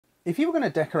If you were going to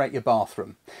decorate your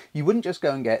bathroom, you wouldn't just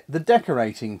go and get the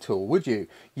decorating tool, would you?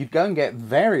 You'd go and get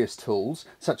various tools,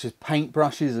 such as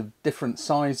paintbrushes of different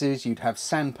sizes. You'd have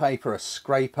sandpaper, a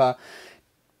scraper,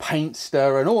 paint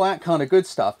stirrer, and all that kind of good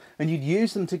stuff. And you'd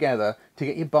use them together to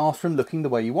get your bathroom looking the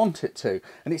way you want it to.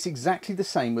 And it's exactly the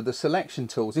same with the selection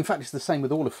tools. In fact, it's the same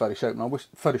with all of Photoshop,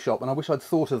 and I wish I'd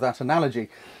thought of that analogy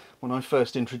when I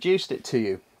first introduced it to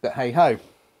you. But hey ho.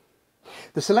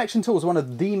 The selection tool is one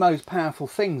of the most powerful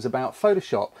things about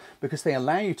Photoshop because they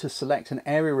allow you to select an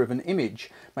area of an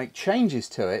image, make changes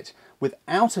to it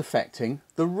without affecting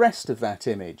the rest of that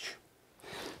image.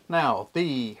 Now,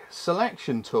 the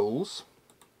selection tools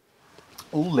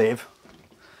all live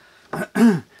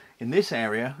in this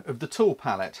area of the tool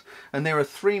palette, and there are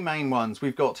three main ones.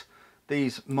 We've got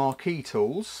these Marquee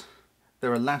Tools,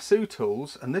 there are Lasso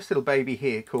tools, and this little baby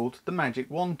here called the Magic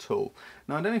Wand tool.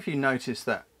 Now, I don't know if you noticed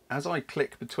that as I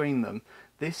click between them,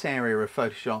 this area of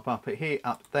Photoshop up here,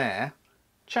 up there,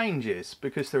 changes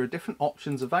because there are different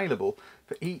options available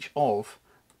for each of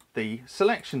the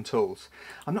selection tools.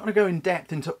 I'm not going to go in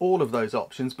depth into all of those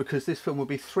options because this film will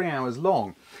be 3 hours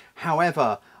long.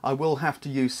 However, I will have to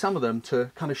use some of them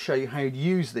to kind of show you how you'd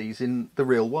use these in the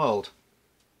real world.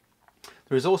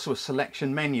 There is also a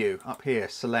selection menu up here,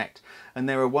 select, and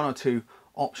there are one or two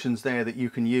options there that you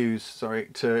can use,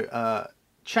 to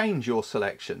change your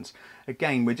selections.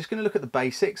 Again, we're just going to look at the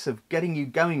basics of getting you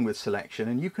going with selection,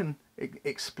 and you can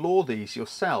explore these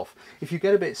yourself. If you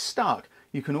get a bit stuck,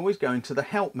 you can always go into the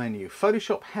help menu.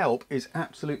 Photoshop help is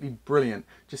absolutely brilliant.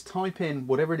 Just type in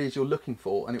whatever it is you're looking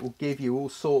for and it will give you all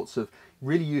sorts of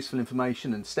really useful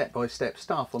information and step-by-step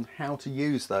stuff on how to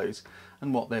use those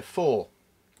and what they're for.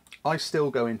 I still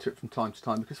go into it from time to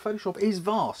time because Photoshop is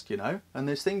vast, you know, and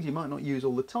there's things you might not use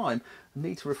all the time and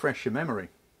need to refresh your memory.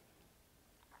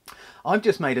 I've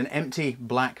just made an empty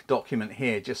black document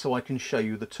here just so I can show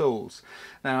you the tools.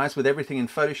 Now, as with everything in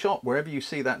Photoshop, wherever you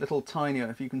see that little tiny,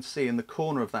 if you can see in the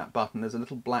corner of that button, there's a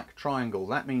little black triangle.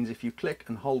 That means if you click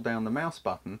and hold down the mouse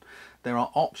button, there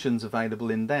are options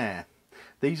available in there.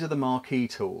 These are the marquee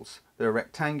tools. They're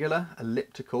rectangular,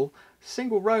 elliptical,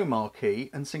 single row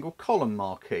marquee and single column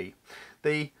marquee.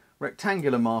 The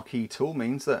rectangular marquee tool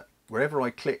means that wherever I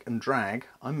click and drag,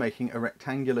 I'm making a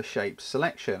rectangular shaped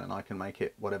selection, and I can make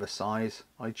it whatever size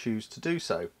I choose to do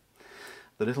so.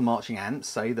 The little marching ants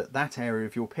say that that area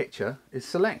of your picture is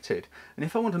selected, and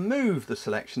if I want to move the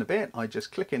selection a bit, I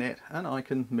just click in it and I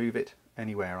can move it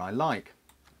anywhere I like.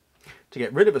 To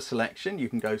get rid of a selection, you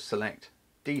can go select,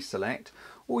 deselect,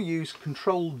 or use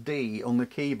Control D on the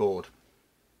keyboard.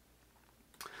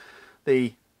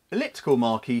 The elliptical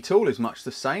marquee tool is much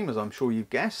the same, as I'm sure you've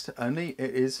guessed, only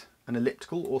it is an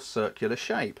elliptical or circular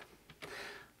shape.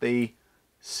 The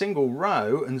single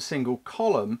row and single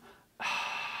column,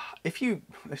 let's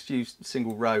use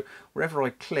single row, wherever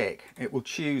I click it will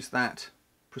choose that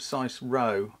precise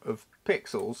row of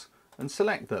pixels and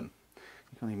select them.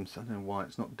 You can't even, I don't know why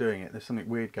it's not doing it, there's something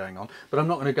weird going on, but I'm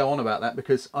not going to go on about that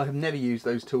because I have never used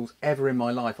those tools ever in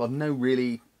my life. I've no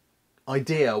really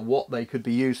idea what they could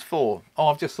be used for. Oh,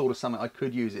 I've just thought of something I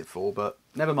could use it for, but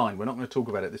never mind, we're not going to talk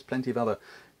about it. There's plenty of other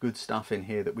good stuff in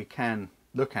here that we can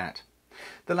look at.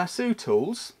 The lasso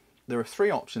tools, there are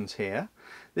three options here.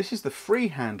 This is the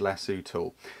freehand lasso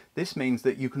tool. This means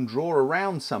that you can draw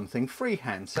around something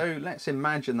freehand. So let's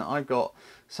imagine that I've got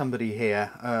somebody here,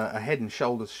 a head and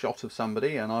shoulders shot of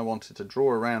somebody, and I wanted to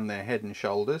draw around their head and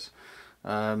shoulders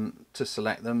to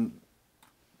select them,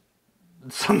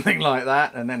 something like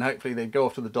that, and then hopefully they'd go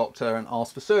off to the doctor and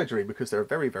ask for surgery because they're a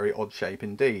very, very odd shape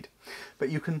indeed. But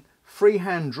you can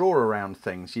freehand draw around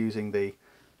things using the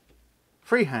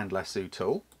freehand lasso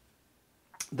tool.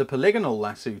 The polygonal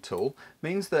lasso tool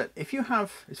means that if you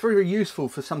have, it's very, very useful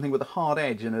for something with a hard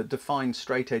edge and a defined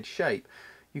straight edge shape.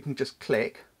 You can just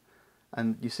click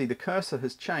and you see the cursor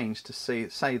has changed to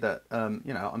say that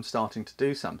you know, I'm starting to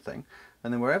do something,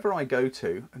 and then wherever I go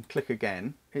to and click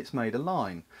again, it's made a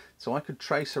line. So I could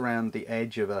trace around the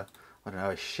edge of a, I don't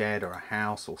know, a shed or a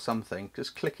house or something,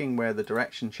 just clicking where the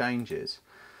direction changes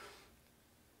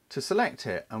to select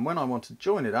it, and when I want to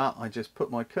join it up, I just put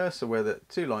my cursor where the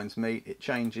two lines meet, it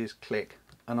changes, click,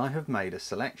 and I have made a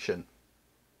selection.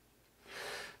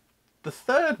 The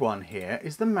third one here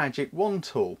is the Magic Wand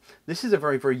tool. This is a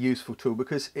very, very useful tool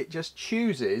because it just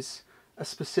chooses a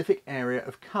specific area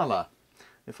of colour.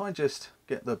 If I just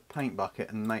get the paint bucket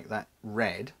and make that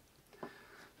red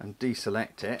and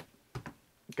deselect it,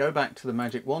 go back to the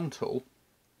Magic Wand tool,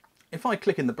 if I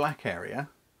click in the black area,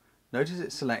 notice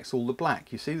it selects all the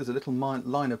black. You see there's a little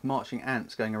line of marching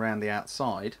ants going around the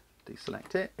outside.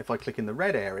 Deselect it. If I click in the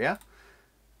red area,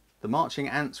 the marching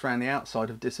ants around the outside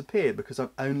have disappeared because I've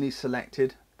only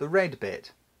selected the red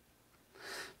bit.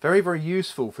 Very, very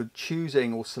useful for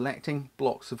choosing or selecting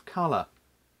blocks of colour.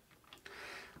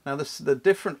 Now the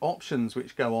different options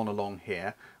which go on along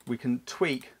here, we can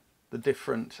tweak the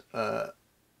different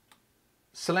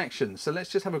selections. So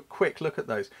let's just have a quick look at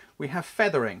those. We have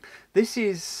feathering. This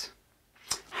is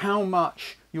how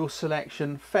much your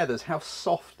selection feathers, how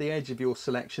soft the edge of your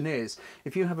selection is.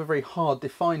 If you have a very hard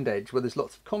defined edge where there's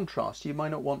lots of contrast, you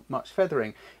might not want much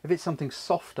feathering. If it's something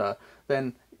softer,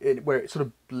 then where it sort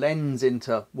of blends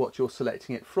into what you're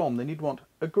selecting it from, then you'd want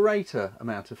a greater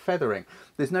amount of feathering.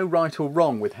 There's no right or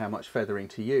wrong with how much feathering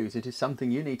to use. It is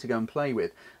something you need to go and play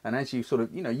with. And as you sort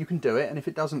of, you can do it, and if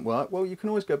it doesn't work, well, you can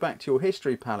always go back to your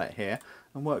history palette here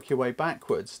and work your way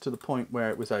backwards to the point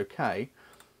where it was okay,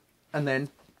 and then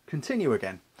continue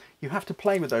again. You have to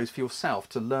play with those for yourself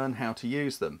to learn how to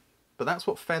use them. But that's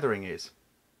what feathering is.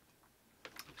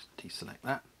 Just deselect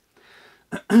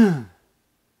that.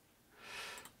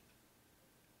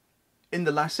 In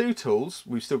the Lasso tools,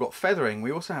 we've still got feathering.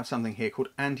 We also have something here called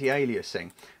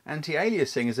anti-aliasing.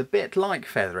 Anti-aliasing is a bit like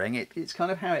feathering. It's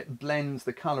kind of how it blends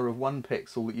the colour of one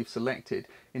pixel that you've selected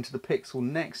into the pixel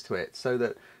next to it, so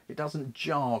that it doesn't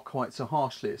jar quite so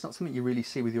harshly. It's not something you really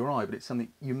see with your eye, but it's something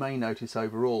you may notice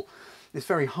overall. It's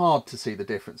very hard to see the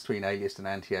difference between aliased and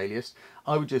anti-aliased.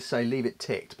 I would just say leave it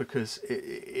ticked, because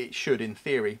it should, in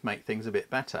theory, make things a bit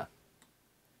better.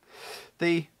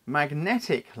 The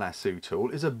magnetic lasso tool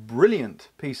is a brilliant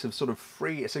piece of sort of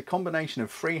it's a combination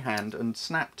of freehand and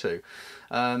snap to.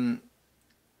 The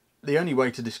only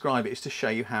way to describe it is to show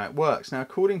you how it works. Now,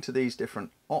 according to these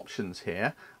different options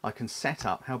here, I can set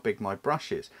up how big my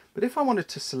brush is. But if I wanted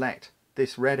to select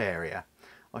this red area,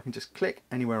 I can just click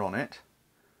anywhere on it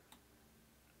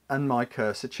and my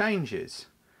cursor changes.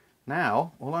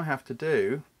 Now, all I have to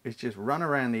do is just run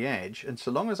around the edge, and so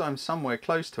long as I'm somewhere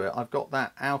close to it, I've got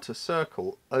that outer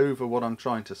circle over what I'm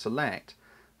trying to select.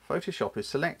 Photoshop is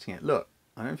selecting it. Look,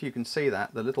 I don't know if you can see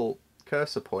that, the little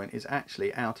cursor point is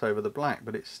actually out over the black,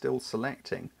 but it's still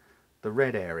selecting the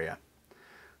red area.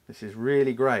 This is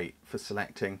really great for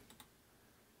selecting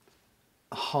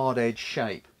a hard edge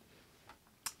shape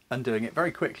and doing it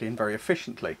very quickly and very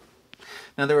efficiently.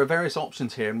 Now, there are various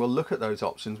options here, and we'll look at those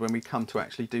options when we come to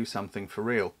actually do something for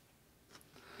real.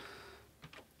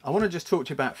 I want to just talk to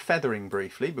you about feathering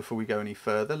briefly before we go any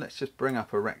further. Let's just bring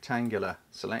up a rectangular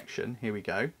selection. Here we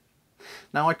go.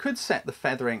 Now, I could set the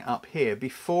feathering up here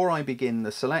before I begin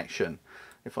the selection.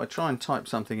 If I try and type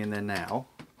something in there now,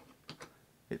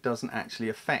 it doesn't actually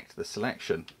affect the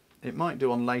selection. It might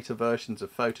do on later versions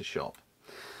of Photoshop.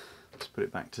 Let's put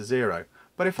it back to 0.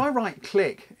 But if I right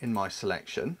click in my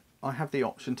selection, I have the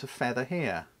option to feather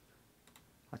here.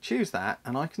 I choose that,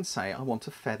 and I can say I want to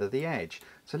feather the edge.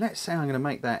 So let's say I'm going to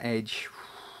make that edge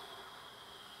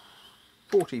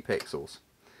 40 pixels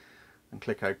and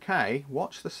click OK.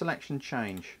 Watch the selection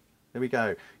change. There we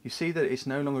go. You see that it's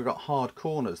no longer got hard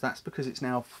corners. That's because it's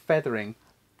now feathering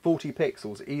 40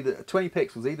 pixels, 20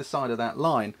 pixels either side of that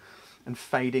line, and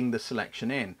fading the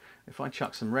selection in. If I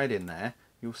chuck some red in there,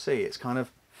 you'll see it's kind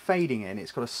of fading in.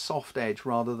 It's got a soft edge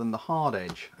rather than the hard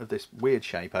edge of this weird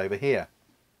shape over here.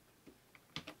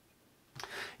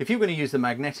 If you're going to use the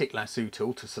magnetic lasso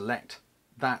tool to select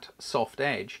that soft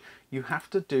edge, you have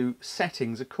to do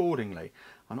settings accordingly.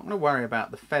 I'm not going to worry about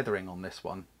the feathering on this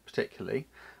one particularly,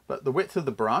 but the width of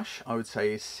the brush, I would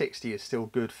say, is 60 is still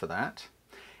good for that.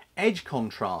 Edge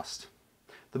contrast.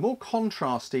 The more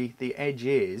contrasty the edge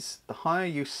is, the higher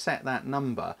you set that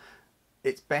number.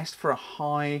 It's best for a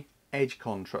high edge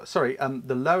contrast. Sorry,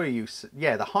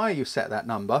 the higher you set that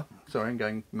number, sorry, I'm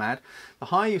going mad. The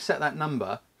higher you set that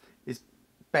number is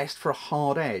best for a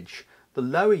hard edge. The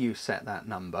lower you set that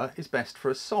number is best for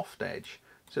a soft edge.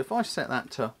 So if I set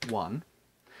that to 1,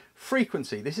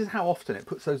 frequency, this is how often it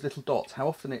puts those little dots, how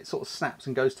often it sort of snaps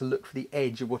and goes to look for the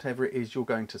edge of whatever it is you're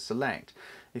going to select.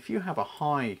 If you have a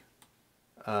high,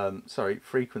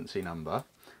 frequency number,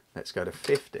 let's go to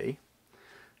 50.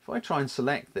 If I try and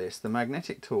select this, the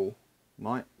magnetic tool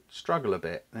might struggle a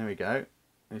bit. There we go.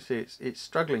 You see it's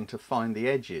struggling to find the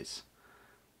edges.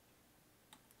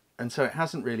 And so it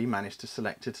hasn't really managed to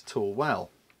select it at all well.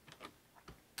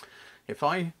 If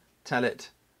I tell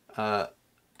it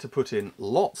to put in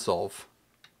lots of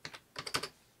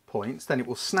points, then it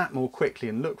will snap more quickly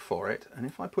and look for it. And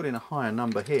if I put in a higher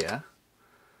number here,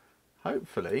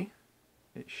 hopefully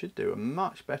it should do a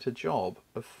much better job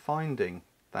of finding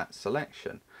that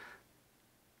selection.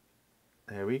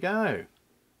 There we go.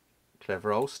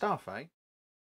 Clever old stuff, eh?